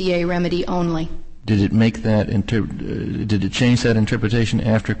FTCA remedy only. Did it make that did it change that interpretation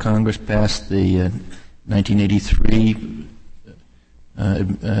after Congress passed the 1983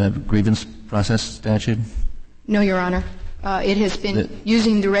 grievance process statute? No, Your Honor. It has been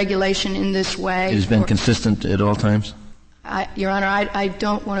using the regulation in this way. It has been consistent at all times? Your Honor, I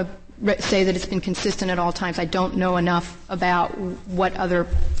don't want to say that it's been consistent at all times. I don't know enough about what other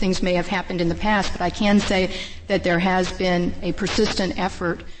things may have happened in the past, but I can say that there has been a persistent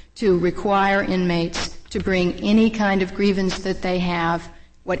effort to require inmates to bring any kind of grievance that they have,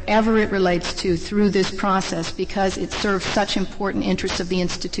 whatever it relates to, through this process because it serves such important interests of the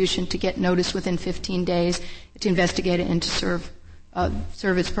institution to get notice within 15 days, to investigate it, and to serve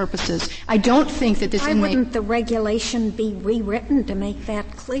its purposes. I don't think that this inmate... Why wouldn't the regulation be rewritten to make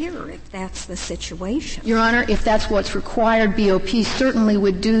that clear if that's the situation? Your Honor, if that's what's required, BOP certainly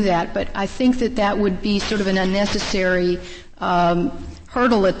would do that, but I think that would be sort of an unnecessary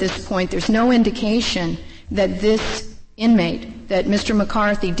hurdle at this point. There's no indication that this inmate, that Mr.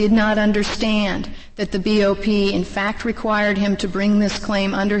 McCarthy did not understand that the BOP in fact required him to bring this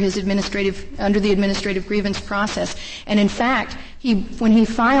claim under the administrative grievance process. And in fact, when he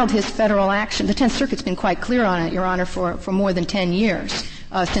filed his federal action, the Tenth Circuit's been quite clear on it, Your Honor, for more than 10 years.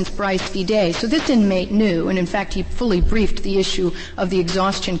 Since Bryce v. Day. So this inmate knew, and in fact he fully briefed the issue of the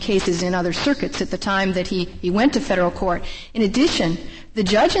exhaustion cases in other circuits at the time that he went to federal court. In addition, the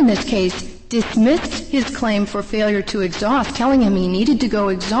judge in this case dismissed his claim for failure to exhaust, telling him he needed to go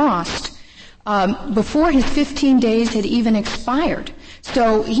exhaust before his 15 days had even expired.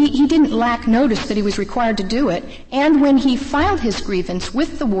 So he didn't lack notice that he was required to do it. And when he filed his grievance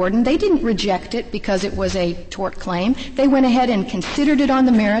with the warden, they didn't reject it because it was a tort claim. They went ahead and considered it on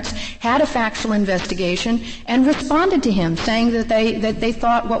the merits, had a factual investigation, and responded to him, saying that they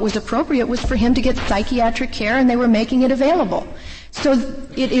thought what was appropriate was for him to get psychiatric care, and they were making it available. So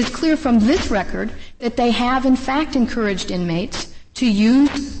it is clear from this record that they have in fact encouraged inmates to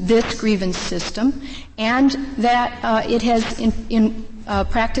use this grievance system, and that it has in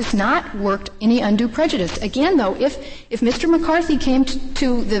practice not worked any undue prejudice. Again, though, if Mr. McCarthy came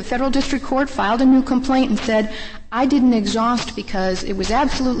to the federal district court, filed a new complaint, and said, I didn't exhaust because it was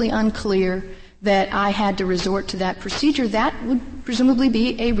absolutely unclear that I had to resort to that procedure, that would presumably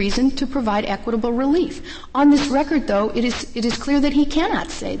be a reason to provide equitable relief. On this record, though, it is clear that he cannot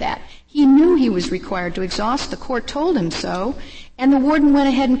say that. He knew he was required to exhaust. The court told him so, and the warden went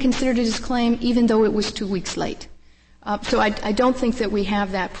ahead and considered it his claim even though it was 2 weeks late. So I don't think that we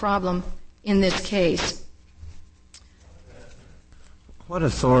have that problem in this case. What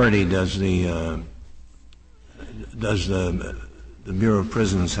authority does the Bureau of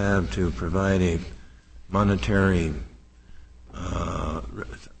Prisons have to provide a monetary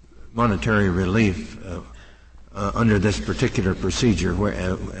relief under this particular procedure,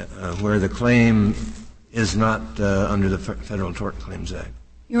 where the claim is not under the Federal Tort Claims Act?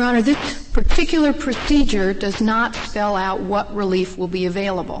 Your Honor, this particular procedure does not spell out what relief will be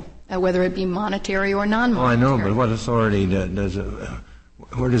available, whether it be monetary or non-monetary. Oh, I know, but what authority does it?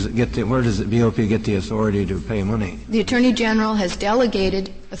 Where does the BOP get the authority to pay money? The Attorney General has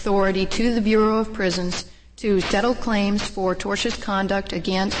delegated authority to the Bureau of Prisons to settle claims for tortious conduct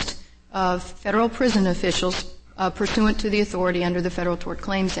against federal prison officials pursuant to the authority under the Federal Tort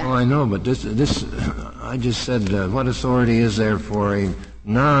Claims Act. Oh, I know, but this I just said, what authority is there for a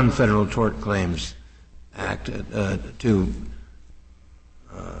non-Federal Tort Claims Act to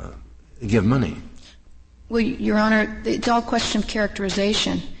give money? Well, Your Honor, it's all a question of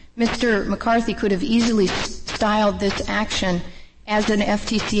characterization. Mr. McCarthy could have easily styled this action as an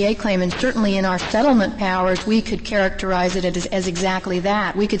FTCA claim, and certainly in our settlement powers, we could characterize it as exactly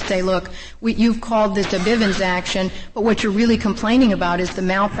that. We could say, look, you've called this a Bivens action, but what you're really complaining about is the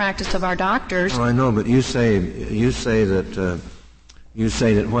malpractice of our doctors. Oh, I know, but you say that if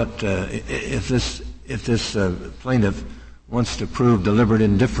this plaintiff wants to prove deliberate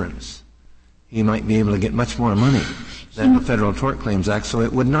indifference, he might be able to get much more money than the Federal Tort Claims Act, so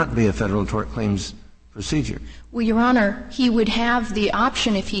it would not be a Federal Tort Claims procedure. Well, Your Honor, he would have the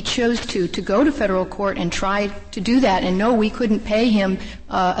option, if he chose to go to federal court and try to do that. And no, we couldn't pay him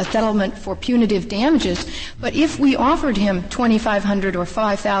a settlement for punitive damages. But if we offered him $2,500 or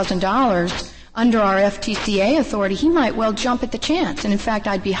 $5,000 under our FTCA authority, he might well jump at the chance. And in fact,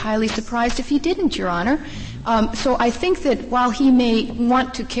 I'd be highly surprised if he didn't, Your Honor. So I think that while he may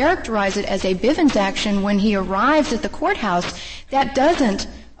want to characterize it as a Bivens action when he arrives at the courthouse, that doesn't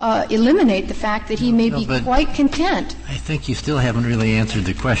eliminate the fact that he may be quite content. I think you still haven't really answered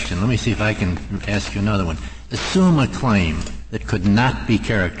the question. Let me see if I can ask you another one. Assume a claim that could not be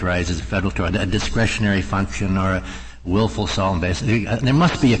characterized as a federal tort, a discretionary function or a willful assault. There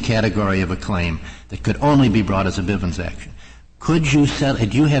must be a category of a claim that could only be brought as a Bivens action. Could you settle?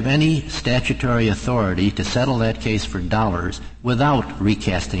 Do you have any statutory authority to settle that case for dollars without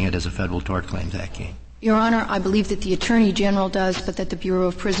recasting it as a Federal Tort Claims Act case? Your Honor, I believe that the Attorney General does, but that the Bureau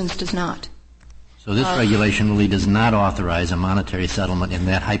of Prisons does not. So this regulation really does not authorize a monetary settlement in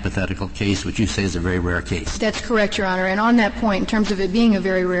that hypothetical case, which you say is a very rare case. That's correct, Your Honor. And on that point, in terms of it being a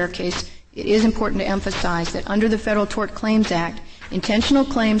very rare case, it is important to emphasize that under the Federal Tort Claims Act, intentional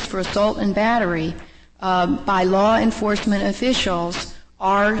claims for assault and battery by law enforcement officials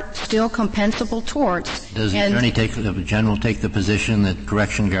are still compensable torts. Does the Attorney General take the position that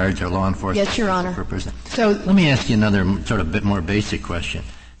correction guards are law enforcement? Yes, Your Honor. So let me ask you another sort of bit more basic question.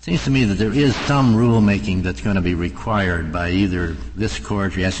 It seems to me that there is some rulemaking that's going to be required by either this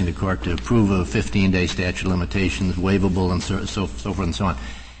court, you're asking the court to approve a 15-day statute of limitations, waivable, and so forth and so on.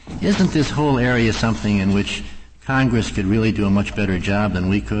 Isn't this whole area something in which Congress could really do a much better job than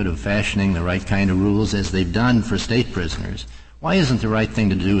we could of fashioning the right kind of rules as they've done for state prisoners? Why isn't the right thing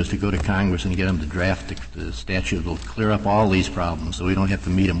to do is to go to Congress and get them to draft the statute that will clear up all these problems so we don't have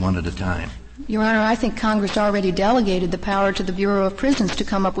to meet them one at a time? Your Honor, I think Congress already delegated the power to the Bureau of Prisons to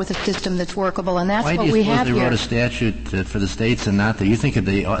come up with a system that's workable, and that's what we have here. Why do you suppose they wrote a statute for the states and not there? You think that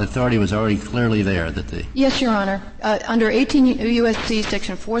the authority was already clearly there? Yes, Your Honor. Under 18 U.S.C.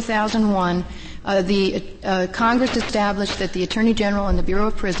 Section 4001, the Congress established that the Attorney General and the Bureau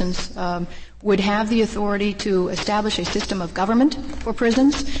of Prisons would have the authority to establish a system of government for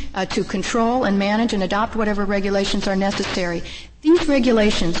prisons, to control and manage and adopt whatever regulations are necessary. These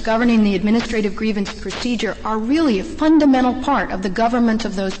regulations governing the administrative grievance procedure are really a fundamental part of the government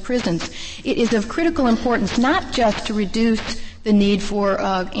of those prisons. It is of critical importance not just to reduce the need for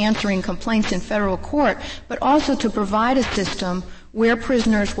answering complaints in federal court, but also to provide a system where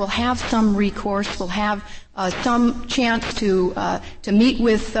prisoners will have some recourse, will have some chance to meet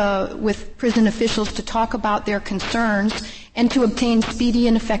with prison officials to talk about their concerns and to obtain speedy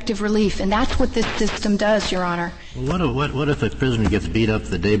and effective relief. And that's what this system does, Your Honor. Well, what if a prisoner gets beat up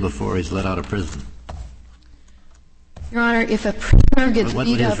the day before he's let out of prison? Your Honor, if a prisoner gets beat up... What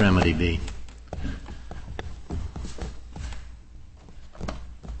would his remedy be?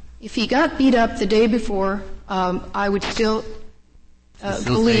 If he got beat up the day before, I would still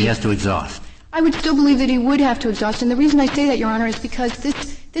believe he has to exhaust. I would still believe that he would have to exhaust. And the reason I say that, Your Honor, is because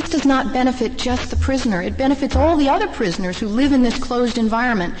this does not benefit just the prisoner. It benefits all the other prisoners who live in this closed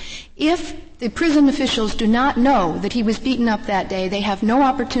environment. If the prison officials do not know that he was beaten up that day, they have no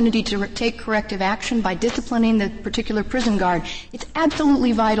opportunity to take corrective action by disciplining the particular prison guard. It's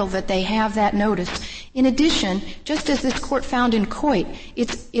absolutely vital that they have that notice. In addition, just as this court found in Coit,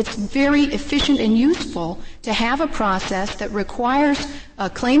 it's very efficient and useful to have a process that requires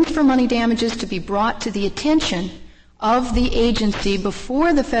claims for money damages to be brought to the attention of the agency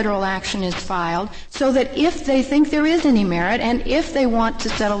before the federal action is filed, so that if they think there is any merit and if they want to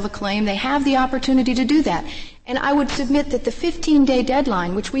settle the claim, they have the opportunity to do that. And I would submit that the 15-day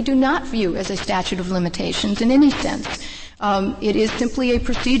deadline, which we do not view as a statute of limitations in any sense, it is simply a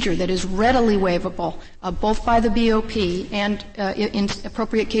procedure that is readily waivable, both by the BOP and in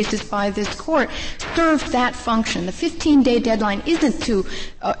appropriate cases by this court, serves that function. The 15-day deadline isn't to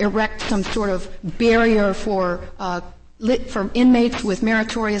erect some sort of barrier for inmates with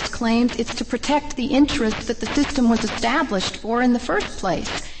meritorious claims. It's to protect the interests that the system was established for in the first place.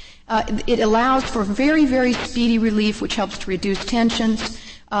 It allows for very, very speedy relief, which helps to reduce tensions.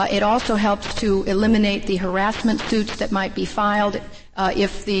 It also helps to eliminate the harassment suits that might be filed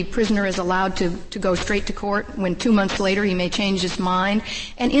if the prisoner is allowed to go straight to court when 2 months later he may change his mind.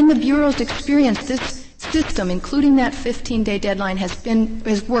 And in the Bureau's experience, this system, including that 15-day deadline,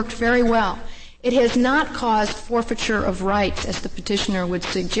 has worked very well. It has not caused forfeiture of rights, as the petitioner would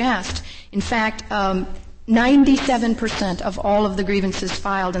suggest. In fact, 97% of all of the grievances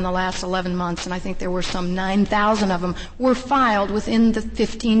filed in the last 11 months, and I think there were some 9,000 of them, were filed within the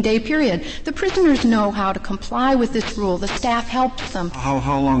 15-day period. The prisoners know how to comply with this rule. The staff helps them.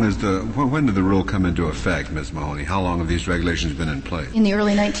 How long when did the rule come into effect, Ms. Mahoney? How long have these regulations been in place? In the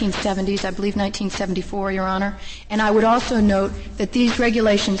early 1970s, I believe 1974, Your Honor. And I would also note that these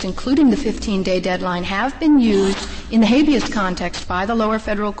regulations, including the 15-day deadline, have been used in the habeas context by the lower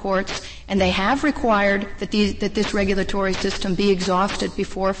federal courts, and they have required that this regulatory system be exhausted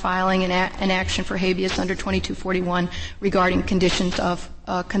before filing an action for habeas under 2241 regarding conditions of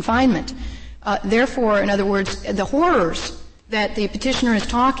confinement. Therefore, in other words, the horrors that the petitioner is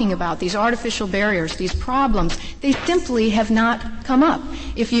talking about, these artificial barriers, these problems, they simply have not come up.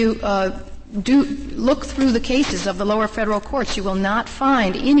 If you do look through the cases of the lower federal courts, you will not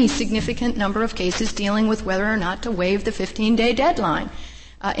find any significant number of cases dealing with whether or not to waive the 15-day deadline.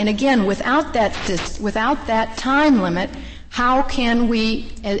 And again, without that time limit, how can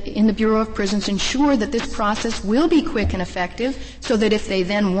we, in the Bureau of Prisons, ensure that this process will be quick and effective, so that if they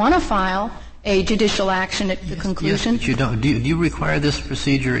then want to file a judicial action at the conclusion? Yes, but you don't. Do you require this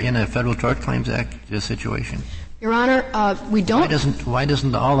procedure in a Federal Tort Claims Act situation? Your Honor, we don't. Why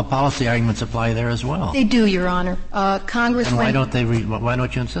doesn't all the policy arguments apply there as well? They do, Your Honor. Congress. And why don't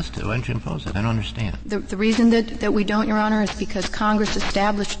you insist it? Why don't you impose it? I don't understand. The reason that we don't, Your Honor, is because Congress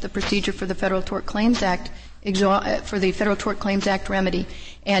established the procedure for the Federal Tort Claims Act remedy.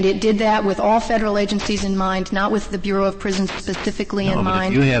 And it did that with all federal agencies in mind, not with the Bureau of Prisons specifically in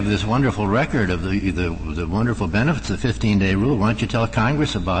mind. But if you have this wonderful record of the wonderful benefits of the 15-day rule, why don't you tell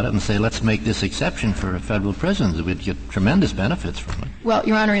Congress about it and say, let's make this exception for federal prisons? We'd get tremendous benefits from it. Well,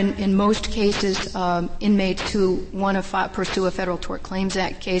 Your Honor, in most cases, inmates who want to pursue a Federal Tort Claims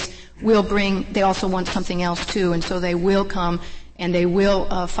Act case they also want something else too, and so they will come and they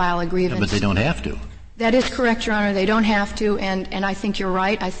will file a grievance. Yeah, but they don't have to. That is correct, Your Honor. They don't have to, and I think you're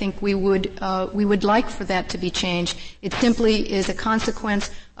right. I think we would like for that to be changed. It simply is a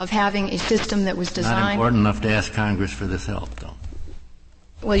consequence of having a system that was designed. Not important enough to ask Congress for this help, though.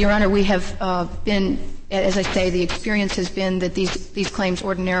 Well, Your Honor, we have been, as I say, the experience has been that these claims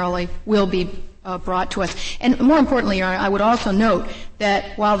ordinarily will be brought to us. And more importantly, Your Honor, I would also note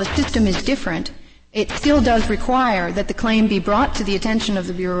that while the system is different, it still does require that the claim be brought to the attention of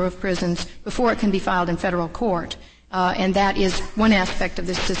the Bureau of Prisons before it can be filed in federal court. And that is one aspect of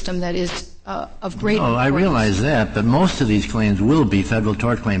this system that is of great importance. I realize that, but most of these claims will be Federal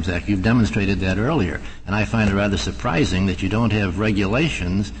Tort Claims Act. You've demonstrated that earlier. And I find it rather surprising that you don't have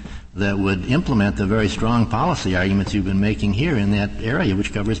regulations that would implement the very strong policy arguments you've been making here in that area,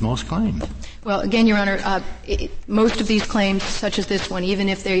 which covers most claims. Well, again, Your Honor, most of these claims, such as this one, even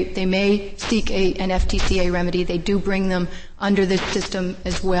if they may seek an FTCA remedy, they do bring them under this system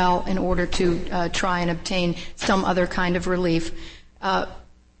as well in order to try and obtain some other kind of relief.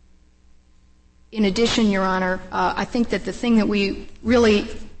 In addition, Your Honor, I think that the thing that we really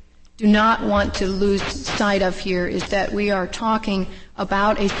do not want to lose sight of here is that we are talking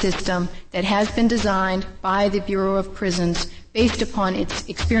about a system that has been designed by the Bureau of Prisons based upon its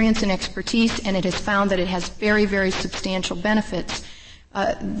experience and expertise, and it has found that it has very, very substantial benefits.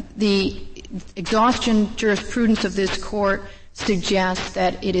 The exhaustion jurisprudence of this Court suggests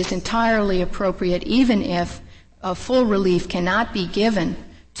that it is entirely appropriate, even if full relief cannot be given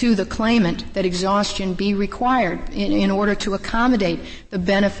to the claimant, that exhaustion be required in order to accommodate the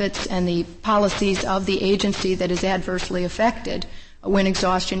benefits and the policies of the agency that is adversely affected when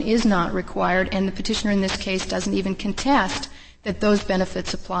exhaustion is not required, and the petitioner in this case doesn't even contest that those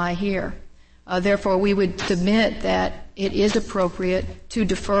benefits apply here. Therefore, we would submit that it is appropriate to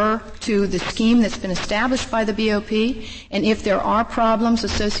defer to the scheme that's been established by the BOP, and if there are problems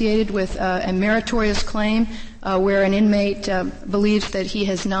associated with a meritorious claim where an inmate believes that he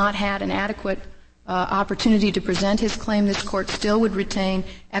has not had an adequate opportunity to present his claim, this Court still would retain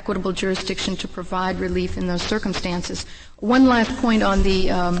equitable jurisdiction to provide relief in those circumstances. One last point on the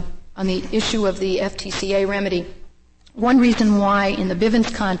issue of the FTCA remedy. One reason why, in the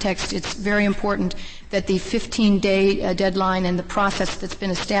Bivens context, it's very important that the 15-day deadline and the process that's been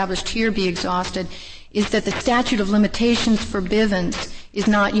established here be exhausted is that the statute of limitations for Bivens is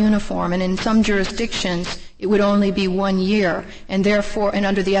not uniform, and in some jurisdictions it would only be 1 year, and therefore, and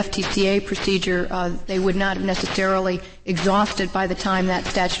under the FTCA procedure, they would not have necessarily exhausted by the time that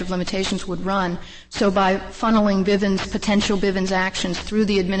statute of limitations would run. So by funneling potential Bivens actions through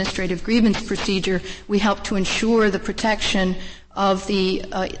the administrative grievance procedure, we help to ensure the protection of the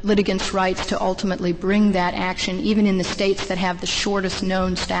litigants' rights to ultimately bring that action, even in the states that have the shortest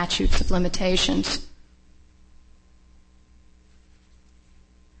known statutes of limitations.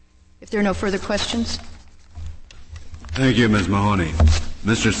 If there are no further questions. Thank you, Ms. Mahoney.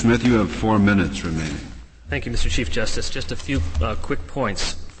 Mr. Smith, you have 4 minutes remaining. Thank you, Mr. Chief Justice. Just a few quick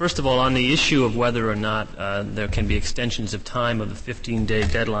points. First of all, on the issue of whether or not there can be extensions of time of the 15-day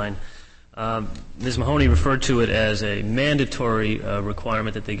deadline, Ms. Mahoney referred to it as a mandatory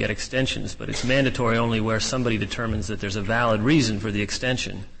requirement that they get extensions, but it's mandatory only where somebody determines that there's a valid reason for the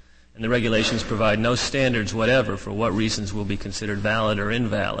extension. And the regulations provide no standards whatever for what reasons will be considered valid or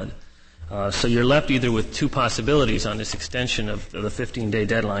invalid. So you're left either with two possibilities on this extension of the 15-day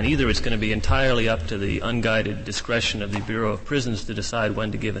deadline. Either it's going to be entirely up to the unguided discretion of the Bureau of Prisons to decide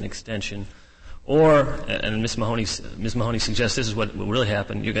when to give an extension, or, and Ms. Mahoney suggests this is what will really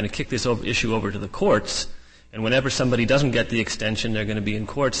happen, you're going to kick this issue over to the courts, and whenever somebody doesn't get the extension, they're going to be in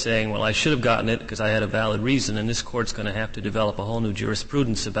court saying, well, I should have gotten it because I had a valid reason, and this court's going to have to develop a whole new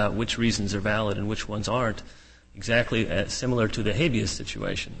jurisprudence about which reasons are valid and which ones aren't, exactly similar to the habeas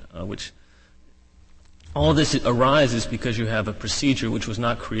situation, which all of this arises because you have a procedure which was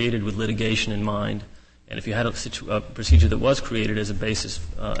not created with litigation in mind. And if you had a procedure that was created as a basis,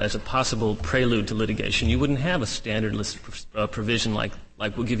 as a possible prelude to litigation, you wouldn't have a standardless provision like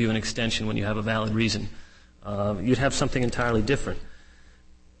we'll give you an extension when you have a valid reason. You'd have something entirely different.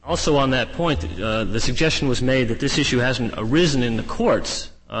 Also on that point, the suggestion was made that this issue hasn't arisen in the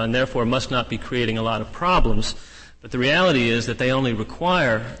courts and therefore must not be creating a lot of problems. But the reality is that they only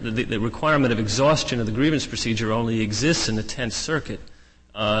require, the requirement of exhaustion of the grievance procedure only exists in the Tenth Circuit.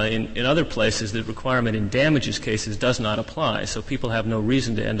 In other places, the requirement in damages cases does not apply, so people have no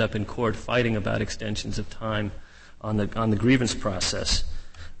reason to end up in court fighting about extensions of time on the grievance process.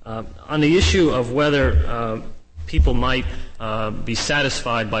 On the issue of whether people might be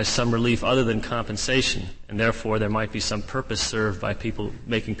satisfied by some relief other than compensation, and therefore there might be some purpose served by people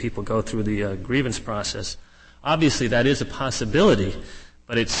making people go through the grievance process, obviously that is a possibility,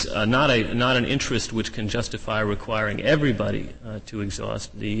 but it's not an interest which can justify requiring everybody to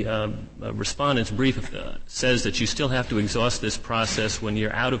exhaust. The respondent's brief says that you still have to exhaust this process when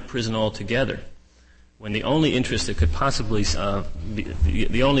you're out of prison altogether, when the only interest that could possibly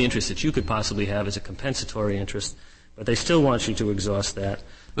the only interest that you could possibly have is a compensatory interest, but they still want you to exhaust that.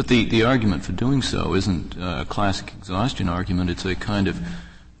 But the argument for doing so isn't a classic exhaustion argument. It's a kind of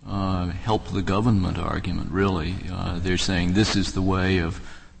help the government argument, really. They're saying this is the way of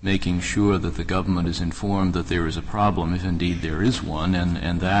making sure that the government is informed that there is a problem, if indeed there is one,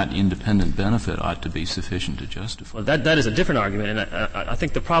 and that independent benefit ought to be sufficient to justify. Well, that is a different argument, and I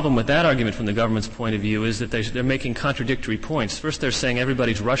think the problem with that argument from the government's point of view is that they're making contradictory points. First, they're saying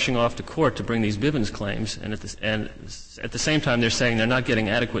everybody's rushing off to court to bring these Bivens claims, and at the same time they're saying they're not getting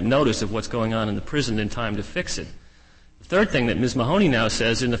adequate notice of what's going on in the prison in time to fix it. The third thing that Ms. Mahoney now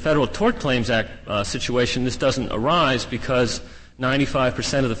says, in the Federal Tort Claims Act situation, this doesn't arise because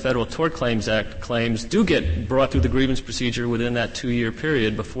 95% of the Federal Tort Claims Act claims do get brought through the grievance procedure within that 2-year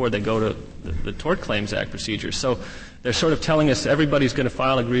period before they go to the Tort Claims Act procedure. So they're sort of telling us everybody's going to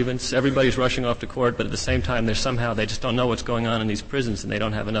file a grievance, everybody's rushing off to court, but at the same time they just don't know what's going on in these prisons and they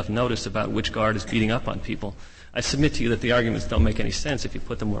don't have enough notice about which guard is beating up on people. I submit to you that the arguments don't make any sense if you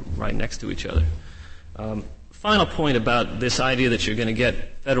put them right next to each other. Final point about this idea that you're going to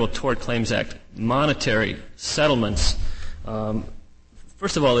get Federal Tort Claims Act monetary settlements.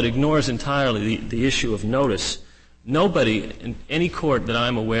 First of all, it ignores entirely the issue of notice. Nobody in any court that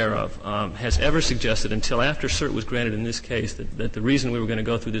I'm aware of has ever suggested until after cert was granted in this case that the reason we were going to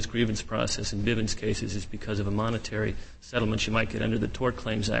go through this grievance process in Bivens cases is because of a monetary settlement you might get under the Tort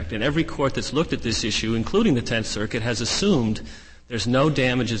Claims Act. And every court that's looked at this issue, including the Tenth Circuit, has assumed there's no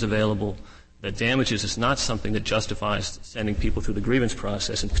damages available, that damages is not something that justifies sending people through the grievance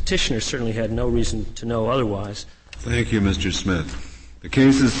process, and petitioners certainly had no reason to know otherwise. Thank you, Mr. Smith. The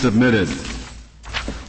case is submitted.